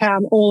was like, okay,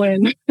 I'm all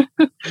in.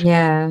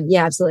 Yeah,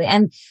 absolutely.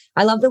 And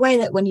I love the way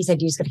that when you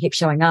said you just got to keep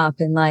showing up,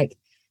 and, like,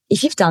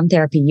 if you've done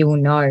therapy, you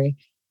will know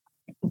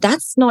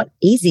that's not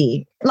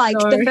easy. Like,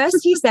 the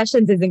first few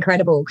sessions is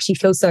incredible because you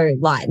feel so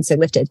light and so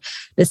lifted.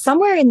 But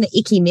somewhere in the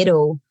icky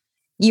middle,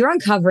 you're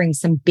uncovering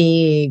some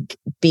big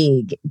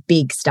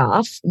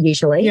stuff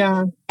usually.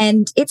 Yeah.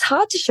 And it's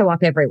hard to show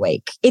up every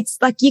week. It's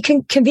like you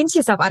can convince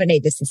yourself, I don't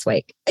need this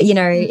week.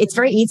 It's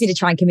very easy to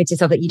try and convince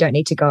yourself that you don't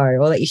need to go,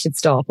 or that you should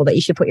stop, or that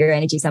you should put your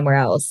energy somewhere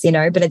else,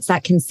 but it's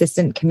that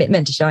consistent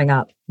commitment to showing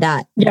up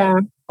that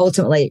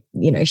ultimately,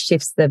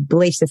 shifts the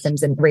belief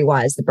systems and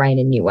rewires the brain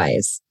in new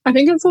ways. I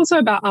think it's also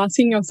about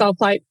asking yourself,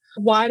 like,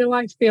 why do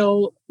I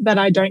feel that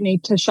I don't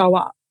need to show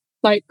up?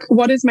 Like,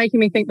 what is making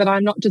me think that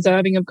I'm not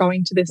deserving of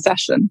going to this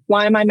session?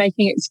 Why am I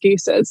making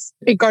excuses?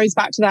 It goes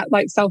back to that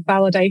like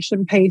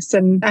self-validation piece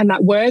and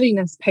that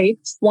worthiness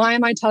piece. Why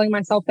am I telling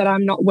myself that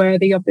I'm not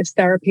worthy of this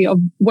therapy, or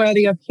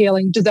worthy of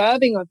healing,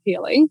 deserving of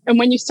healing? And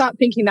when you start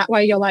thinking that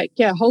way, you're like,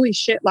 yeah, holy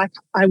shit, like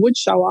I would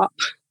show up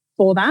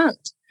for that.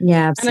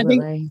 Yeah, absolutely.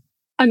 And I think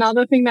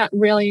another thing that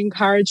really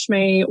encouraged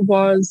me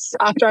was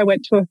after I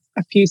went to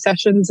a few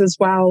sessions as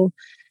well,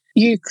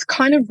 you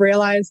kind of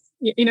realize,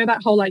 that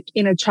whole like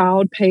inner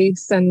child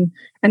piece and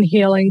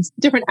healing,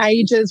 different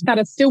ages that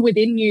are still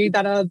within you,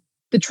 that are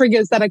the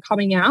triggers that are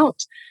coming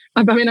out.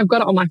 I've got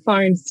it on my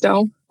phone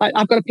still. Like,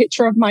 I've got a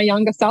picture of my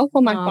younger self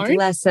on my phone.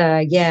 Bless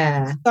her.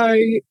 Yeah. So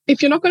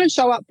if you're not going to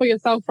show up for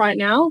yourself right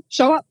now,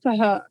 show up for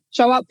her.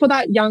 Show up for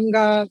that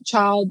younger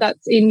child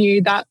that's in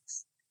you,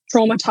 that's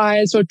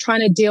traumatized or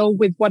trying to deal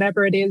with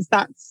whatever it is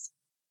that's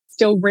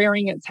still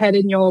rearing its head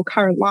in your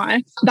current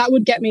life. That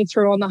would get me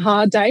through on the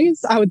hard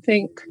days. I would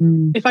think,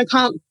 if I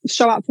can't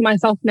show up for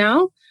myself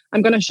now,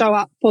 I'm going to show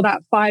up for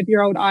that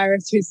 5-year-old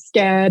Iris who's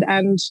scared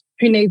and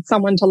who needs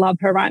someone to love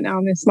her right now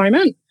in this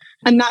moment.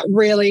 And that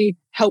really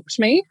helped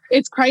me.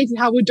 It's crazy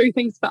how we do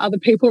things for other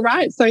people,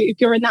 right? So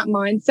if you're in that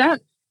mindset,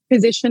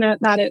 position it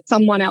that it's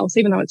someone else,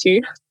 even though it's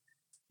you.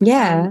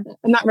 Yeah.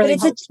 And that really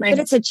helps me. But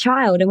it's a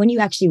child. And when you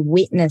actually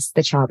witness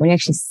the child, when you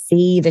actually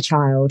see the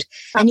child,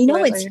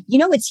 Absolutely.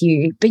 and it's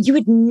you, but you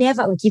would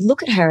never, like, you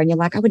look at her and you're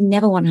like, I would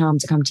never want harm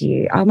to come to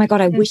you. Oh my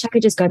God, I wish I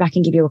could just go back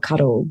and give you a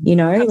cuddle,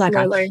 Absolutely.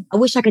 like I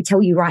wish I could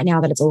tell you right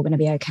now that it's all going to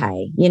be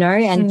okay,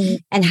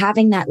 and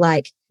having that,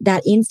 like,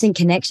 that instant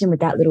connection with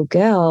that little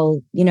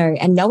girl,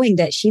 and knowing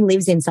that she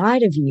lives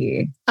inside of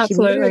you.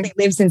 Absolutely. She literally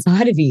lives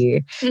inside of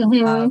you.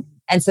 Mm-hmm.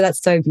 And so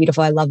that's so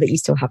beautiful. I love that you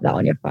still have that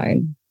on your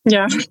phone.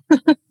 Yeah.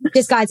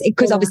 Just guys,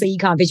 because obviously you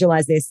can't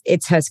visualize this.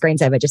 It's her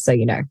screensaver, just so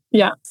you know.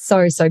 Yeah.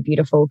 So, so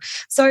beautiful.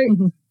 So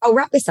I'll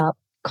wrap this up,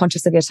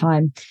 conscious of your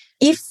time.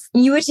 If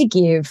you were to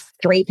give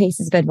 3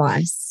 pieces of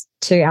advice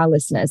to our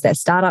listeners, they're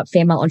startup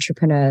female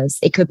entrepreneurs,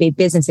 it could be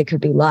business, it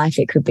could be life,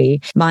 it could be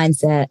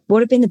mindset. What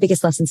have been the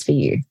biggest lessons for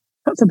you?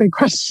 That's a big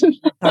question.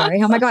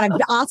 Sorry. Oh my God. I'm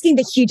asking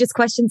the hugest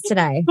questions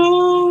today.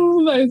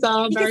 Oh, those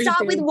are You very can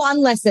start big. with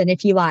one lesson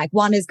if you like.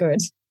 One is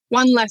good.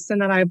 One lesson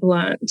that I've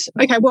learned.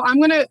 Okay, well, I'm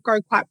going to go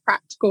quite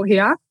practical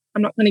here.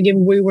 I'm not going to give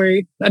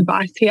woo-woo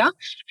advice here.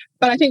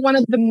 But I think one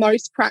of the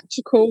most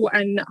practical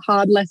and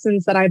hard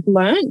lessons that I've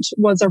learned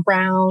was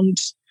around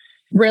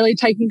really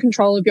taking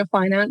control of your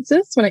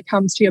finances when it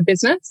comes to your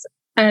business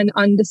and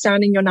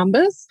understanding your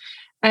numbers.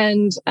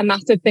 And a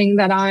massive thing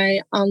that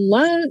I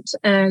unlearned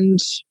and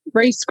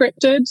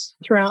re-scripted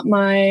throughout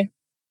my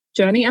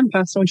journey and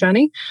personal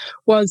journey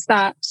was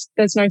that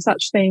there's no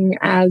such thing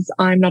as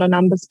I'm not a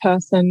numbers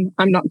person.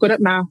 I'm not good at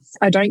maths.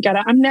 I don't get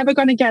it. I'm never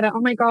going to get it. Oh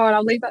my God,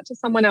 I'll leave that to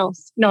someone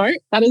else. No,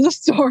 that is a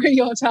story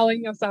you're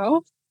telling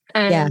yourself.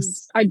 And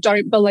Yes. I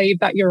don't believe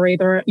that you're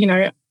either,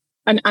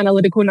 an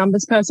analytical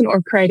numbers person or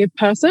a creative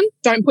person.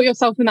 Don't put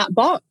yourself in that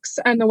box.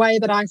 And the way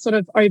that I sort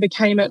of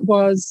overcame it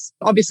was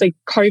obviously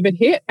COVID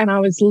hit and I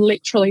was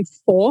literally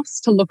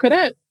forced to look at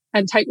it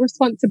and take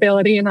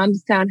responsibility and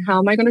understand how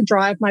am I going to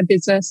drive my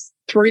business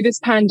through this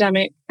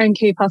pandemic and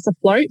keep us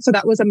afloat. So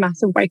that was a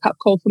massive wake up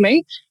call for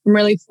me and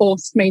really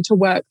forced me to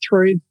work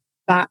through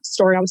that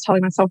story I was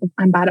telling myself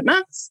I'm bad at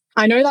maths.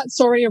 I know that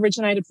story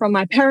originated from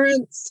my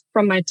parents,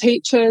 from my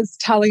teachers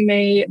telling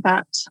me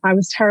that I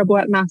was terrible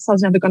at maths. I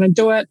was never going to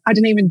do it. I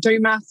didn't even do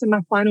maths in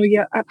my final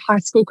year at high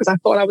school because I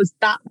thought I was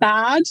that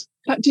bad.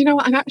 But do you know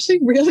what? I'm actually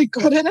really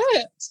good at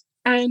it.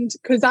 And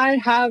because I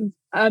have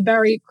a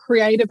very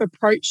creative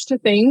approach to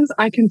things,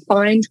 I can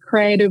find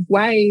creative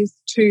ways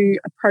to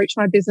approach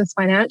my business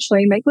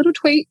financially, make little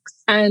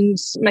tweaks and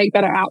make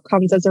better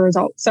outcomes as a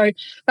result. So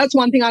that's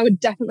one thing I would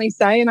definitely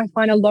say. And I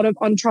find a lot of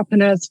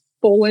entrepreneurs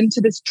fall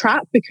into this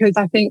trap because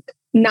I think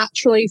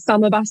naturally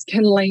some of us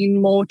can lean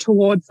more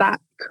towards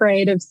that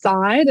creative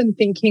side and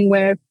thinking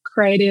we're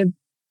creative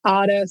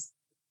artists,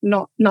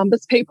 not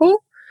numbers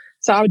people.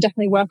 So I would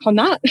definitely work on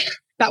that.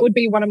 That would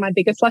be one of my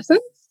biggest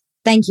lessons.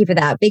 Thank you for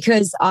that,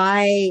 because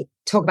I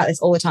talk about this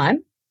all the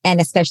time. And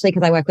especially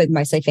because I work with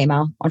mostly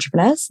female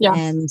entrepreneurs. Yeah.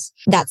 And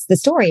that's the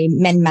story.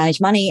 Men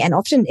manage money, and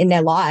often in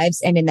their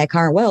lives and in their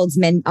current worlds,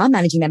 men are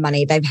managing their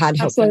money. They've had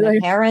help from their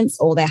parents,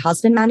 or their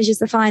husband manages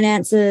the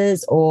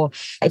finances. Or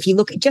if you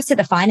look just at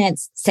the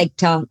finance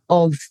sector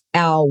of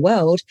our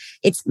world,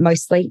 it's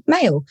mostly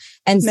male.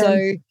 And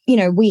so,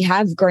 we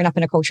have grown up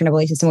in a culture and a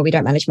belief system where we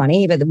don't manage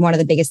money. But one of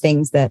the biggest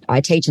things that I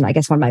teach, and I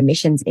guess one of my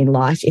missions in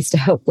life, is to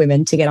help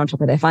women to get on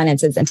top of their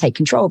finances and take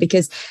control,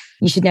 because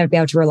you should never be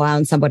able to rely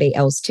on somebody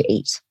else to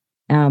eat.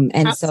 And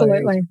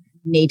Absolutely. So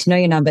you need to know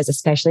your numbers,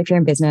 especially if you're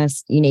in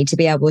business. You need to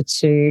be able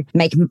to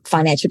make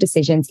financial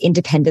decisions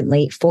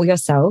independently for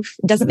yourself.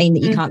 It doesn't mean that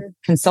you can't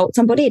consult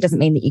somebody. It doesn't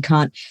mean that you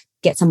can't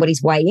get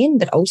somebody's way in,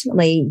 but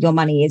ultimately your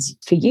money is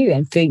for you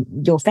and for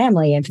your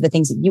family and for the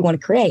things that you want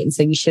to create. And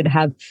so you should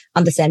have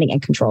understanding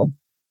and control.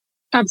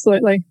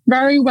 Absolutely.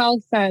 Very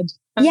well said.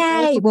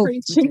 Yay! Well,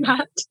 preaching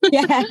that.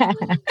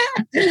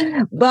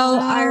 Yeah. Well,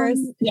 Iris,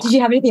 did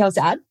you have anything else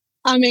to add?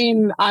 I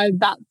mean,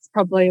 that's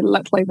probably,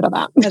 let's leave it at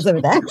that. Let's leave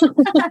it there.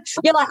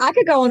 You're like, I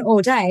could go on all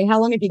day. How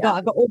long have you got?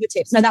 I've got all the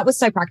tips. No, that was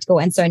so practical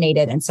and so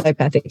needed and so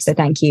perfect. So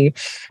thank you.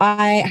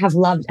 I have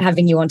loved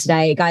having you on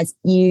today. Guys,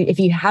 if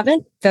you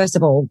haven't, first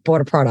of all,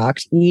 bought a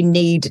product, you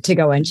need to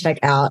go and check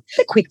out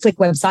the Quick Flick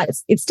website.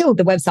 It's still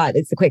the website.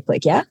 It's the Quick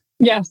Flick, yeah?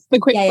 Yes,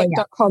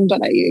 thequickflick.com.au.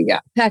 Yeah.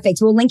 Perfect.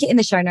 We'll link it in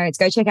the show notes.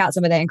 Go check out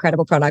some of their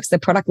incredible products. The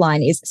product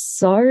line is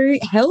so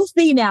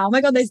healthy now. Oh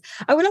my God,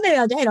 I went on there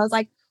the other day and I was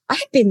like,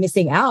 I've been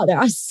missing out. There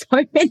are so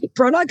many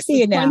products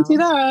here now. Plenty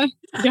there.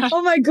 Yeah.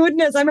 Oh my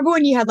goodness. I remember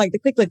when you had like the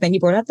Quick Flick, then you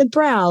brought out the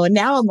brow. And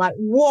now I'm like,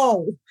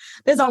 whoa,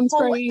 there's a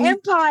whole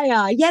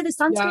empire. Yeah, the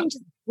sunscreen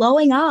just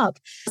blowing up.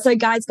 So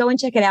guys, go and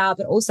check it out.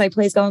 But also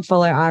please go and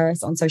follow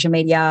Iris on social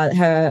media.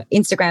 Her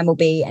Instagram will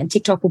be and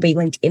TikTok will be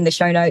linked in the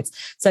show notes.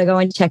 So go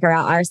and check her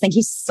out. Iris, thank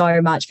you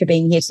so much for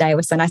being here today. It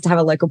was so nice to have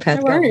a local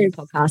Perth girl on the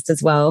podcast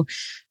as well.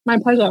 My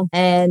pleasure.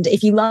 And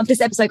if you love this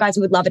episode, guys,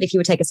 we would love it if you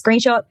would take a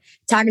screenshot,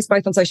 tag us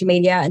both on social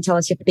media and tell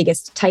us your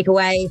biggest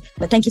takeaway.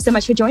 But thank you so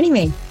much for joining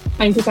me.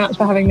 Thank you so much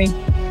for having me.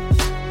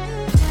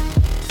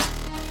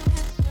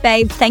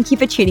 Babe, thank you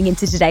for tuning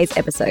into today's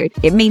episode.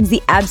 It means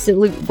the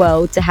absolute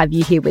world to have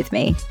you here with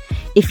me.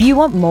 If you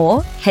want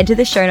more, head to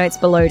the show notes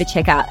below to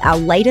check out our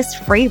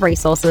latest free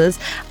resources,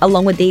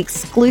 along with the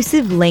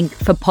exclusive link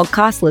for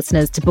podcast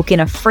listeners to book in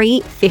a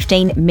free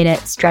 15-minute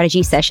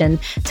strategy session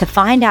to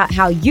find out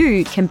how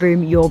you can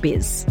boom your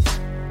biz.